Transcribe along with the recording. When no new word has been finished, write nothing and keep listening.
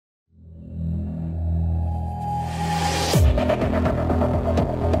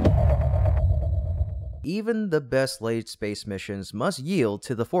even the best laid space missions must yield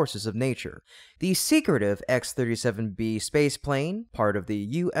to the forces of nature. The secretive X-37B spaceplane, part of the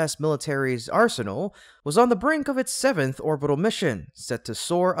US military's arsenal, was on the brink of its 7th orbital mission, set to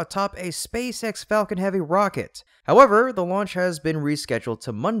soar atop a SpaceX Falcon Heavy rocket. However, the launch has been rescheduled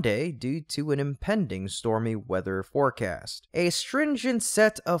to Monday due to an impending stormy weather forecast. A stringent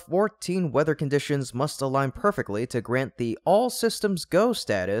set of 14 weather conditions must align perfectly to grant the all systems go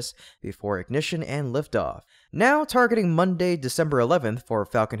status before ignition and liftoff. Now targeting Monday, December 11th for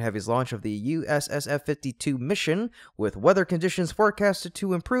Falcon Heavy's launch of the USSF-52 mission, with weather conditions forecasted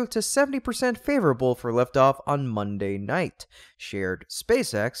to improve to 70% favorable for liftoff on Monday night, shared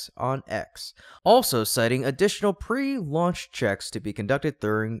SpaceX on X, also citing additional pre-launch checks to be conducted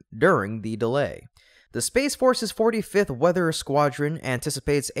during the delay. The Space Force's 45th Weather Squadron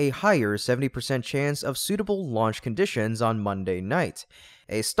anticipates a higher 70% chance of suitable launch conditions on Monday night,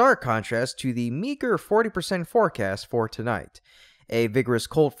 a stark contrast to the meager 40% forecast for tonight. A vigorous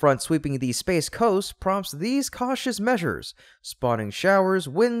cold front sweeping the space coast prompts these cautious measures, spawning showers,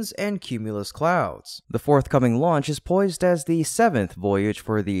 winds, and cumulus clouds. The forthcoming launch is poised as the 7th voyage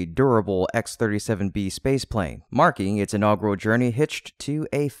for the durable X-37B spaceplane, marking its inaugural journey hitched to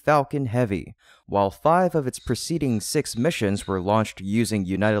a Falcon Heavy. While 5 of its preceding 6 missions were launched using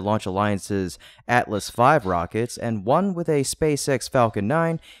United Launch Alliance's Atlas V rockets and 1 with a SpaceX Falcon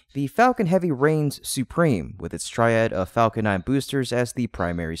 9, the Falcon Heavy reigns supreme, with its triad of Falcon 9 boosters as the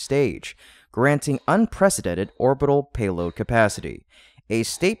primary stage, granting unprecedented orbital payload capacity. A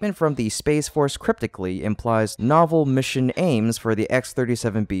statement from the Space Force cryptically implies novel mission aims for the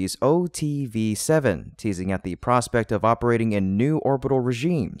X-37B's OTV-7, teasing at the prospect of operating in new orbital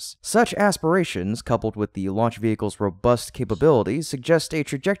regimes. Such aspirations, coupled with the launch vehicle's robust capabilities, suggest a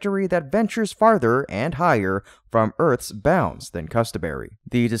trajectory that ventures farther and higher from Earth's bounds than customary.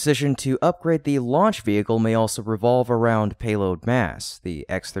 The decision to upgrade the launch vehicle may also revolve around payload mass. The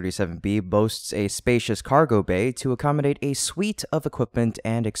X-37B boasts a spacious cargo bay to accommodate a suite of equipment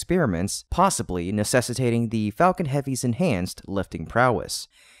and experiments, possibly necessitating the Falcon Heavy's enhanced lifting prowess.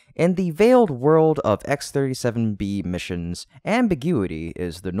 In the veiled world of X-37B missions, ambiguity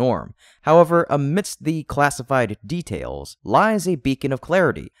is the norm. However, amidst the classified details lies a beacon of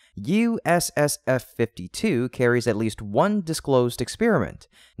clarity. USSF-52 carries at least one disclosed experiment,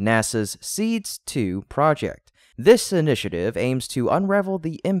 NASA's SEEDS-2 project. This initiative aims to unravel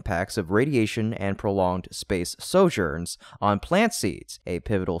the impacts of radiation and prolonged space sojourns on plant seeds, a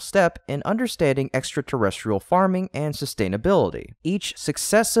pivotal step in understanding extraterrestrial farming and sustainability. Each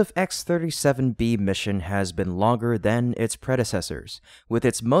successive X-37B mission has been longer than its predecessors, with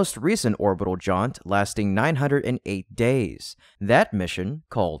its most recent orbital jaunt lasting 908 days. That mission,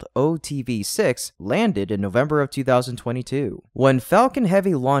 called OTV-6, landed in November of 2022. When Falcon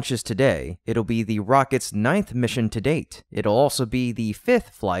Heavy launches today, it'll be the rocket's 9th mission to date. It'll also be the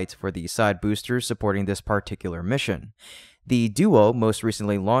 5th flight for the side boosters supporting this particular mission. The duo most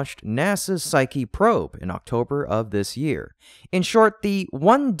recently launched NASA's Psyche probe in October of this year. In short, the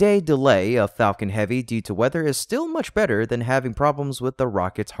one-day delay of Falcon Heavy due to weather is still much better than having problems with the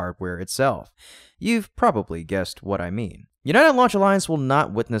rocket's hardware itself. You've probably guessed what I mean. United Launch Alliance will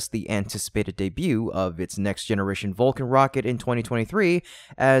not witness the anticipated debut of its next-generation Vulcan rocket in 2023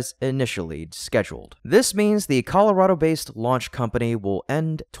 as initially scheduled. This means the Colorado-based launch company will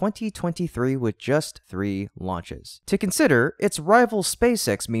end 2023 with just 3 launches. To consider, its rival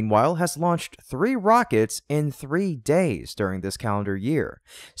SpaceX, meanwhile, has launched 3 rockets in 3 days during this calendar year.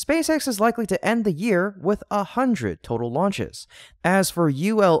 SpaceX is likely to end the year with 100 total launches. As for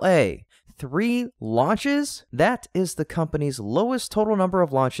ULA, 3 launches? That is the company's lowest total number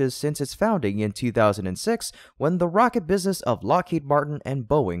of launches since its founding in 2006, when the rocket business of Lockheed Martin and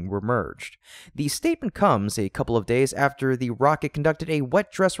Boeing were merged. The statement comes a couple of days after the rocket conducted a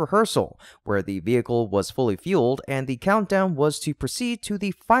wet dress rehearsal, where the vehicle was fully fueled and the countdown was to proceed to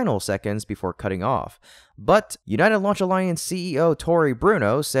the final seconds before cutting off. But United Launch Alliance CEO Tory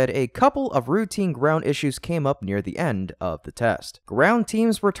Bruno said a couple of routine ground issues came up near the end of the test. Ground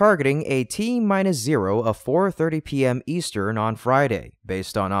teams were targeting a T-0 of 4:30 p.m. Eastern on Friday.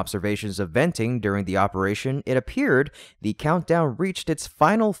 Based on observations of venting during the operation, it appeared the countdown reached its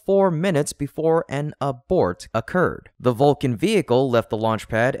final 4 minutes before an abort occurred. The Vulcan vehicle left the launch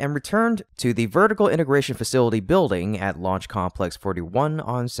pad and returned to the Vertical Integration Facility building at Launch Complex 41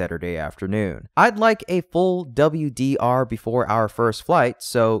 on Saturday afternoon. I'd like a full WDR before our first flight,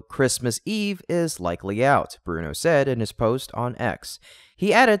 so Christmas Eve is likely out, Bruno said in his post on X.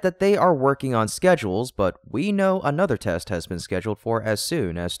 He added that they are working on schedules, but we know another test has been scheduled for as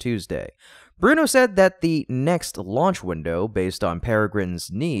soon as Tuesday. Bruno said that the next launch window, based on Peregrine's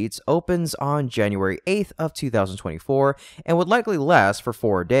needs, opens on January 8th of 2024 and would likely last for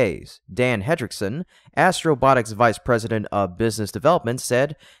 4 days. Dan Hendrickson, Astrobotics Vice President of Business Development,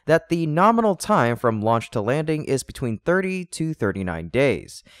 said that the nominal time from launch to landing is between 30 to 39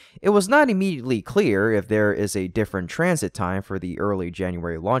 days. It was not immediately clear if there is a different transit time for the early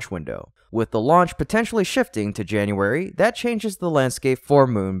January launch window. With the launch potentially shifting to January, that changes the landscape for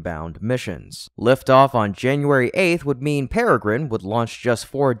moon-bound missions. Liftoff on January 8th would mean Peregrine would launch just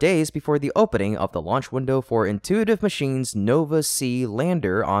 4 days before the opening of the launch window for Intuitive Machines' Nova-C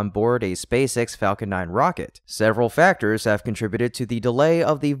lander on board a SpaceX Falcon 9 rocket. Several factors have contributed to the delay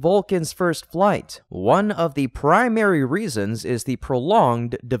of the Vulcan's first flight. One of the primary reasons is the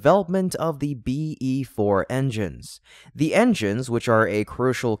prolonged development of the BE-4 engines. The engines, which are a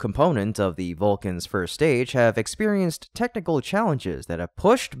crucial component of the Vulcan's first stage, have experienced technical challenges that have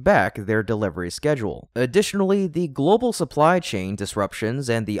pushed back their delivery schedule. Additionally, the global supply chain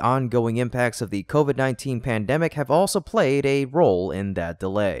disruptions and the ongoing impacts of the COVID-19 pandemic have also played a role in that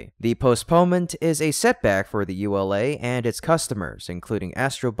delay. The postponement is a setback for the ULA and its customers, including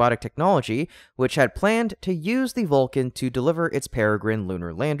Astrobotic Technology, which had planned to use the Vulcan to deliver its Peregrine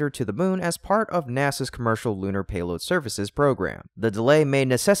lunar lander to the moon as part of NASA's Commercial Lunar Payload Services program. The delay may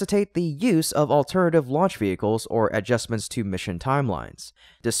necessitate the use of alternative launch vehicles or adjustments to mission timelines.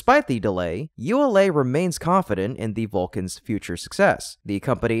 Despite the delay, ULA remains confident in the Vulcan's future success. The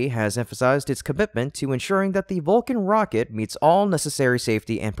company has emphasized its commitment to ensuring that the Vulcan rocket meets all necessary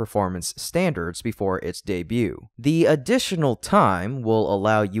safety and performance standards before its debut. The additional time will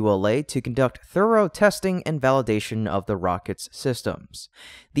allow ULA to conduct thorough testing and validation of the rocket's systems.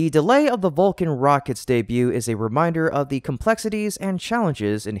 The delay of the Vulcan rocket's debut is a reminder of the complexities and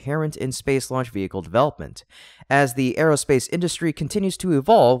challenges inherent in space launch vehicle development. As the aerospace industry continues to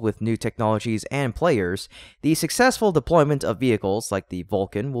evolve with new technologies and players, the successful deployment of vehicles like the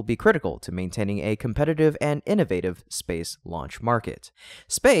Vulcan will be critical to maintaining a competitive and innovative space launch market.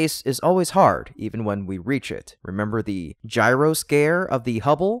 Space is always hard, even when we reach it. Remember the gyro scare of the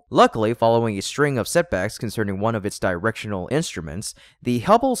Hubble? Luckily, following a string of setbacks concerning one of its directional instruments, the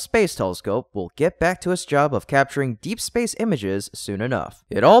Hubble Space Telescope will get back to its job of capturing deep space images soon enough.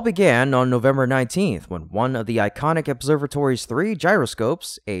 It all began on November 19th when one of the iconic observatory's 3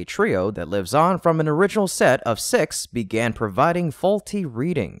 gyroscopes, a trio that lives on from an original set of 6, began providing faulty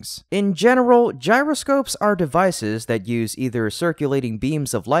readings. In general, gyroscopes are devices that use either circulating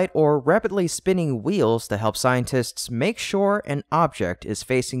beams of light or rapidly spinning wheels to help scientists make sure an object is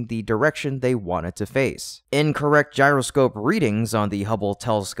facing the direction they want it to face. Incorrect gyroscope readings on the Hubble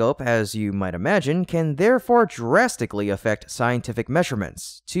telescope, as you might imagine, can therefore drastically affect scientific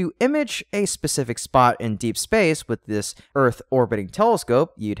measurements. To image a specific spot in deep space with this Earth-orbiting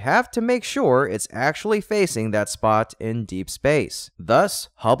telescope, you'd have to make sure it's actually facing that spot in deep space. Thus,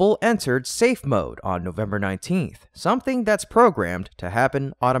 Hubble entered safe mode on November 19th, something that's programmed to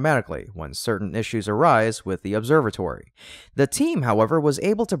happen automatically when certain issues arise with the observatory. The team, however, was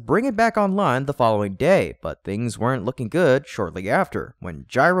able to bring it back online the following day, but things weren't looking good shortly after, when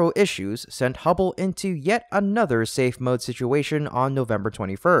gyro issues sent Hubble into yet another safe mode situation on November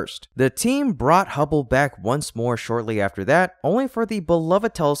 21st. The team brought Hubble back once more shortly after that, only for the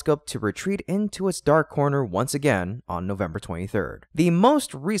beloved telescope to retreat into its dark corner once again on November 23rd. The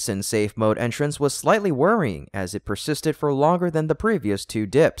most recent safe mode entrance was slightly worrying, as it persisted for longer than the previous 2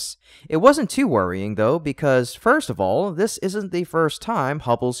 dips. It wasn't too worrying though, because first of all, this isn't the first time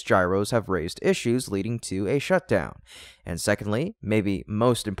Hubble's gyros have raised issues leading to a shutdown. And secondly, maybe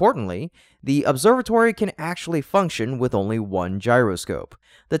most importantly, the observatory can actually function with only 1 gyroscope.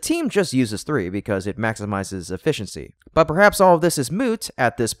 The team just uses 3 because it maximizes efficiency. But perhaps all of this is moot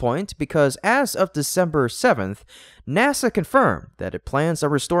at this point, because as of December 7th, NASA confirmed that it plans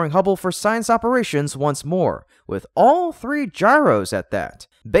on restoring Hubble for science operations once more, with all 3 gyros at that.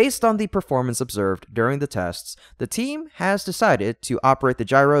 Based on the performance observed during the tests, the team has decided to operate the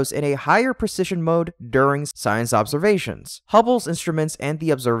gyros in a higher precision mode during science observations. Hubble's instruments and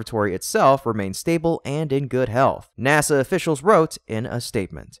the observatory itself remain stable and in good health, NASA officials wrote in a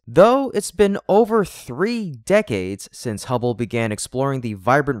statement. Though it's been over 3 decades since Hubble began exploring the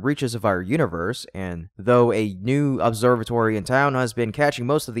vibrant reaches of our universe, and though a new observatory in town has been catching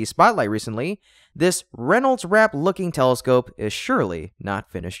most of the spotlight recently, This Reynolds wrap looking telescope is surely not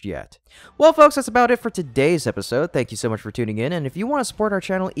finished yet. Well folks, that's about it for today's episode. Thank you so much for tuning in, and if you want to support our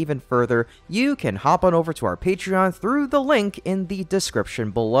channel even further, you can hop on over to our Patreon through the link in the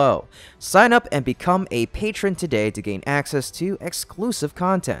description below. Sign up and become a patron today to gain access to exclusive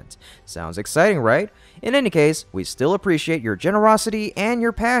content. Sounds exciting, right? In any case, we still appreciate your generosity and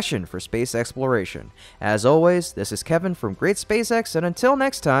your passion for space exploration. As always, this is Kevin from Great SpaceX, and until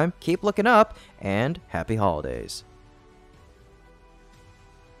next time, keep looking up and happy holidays.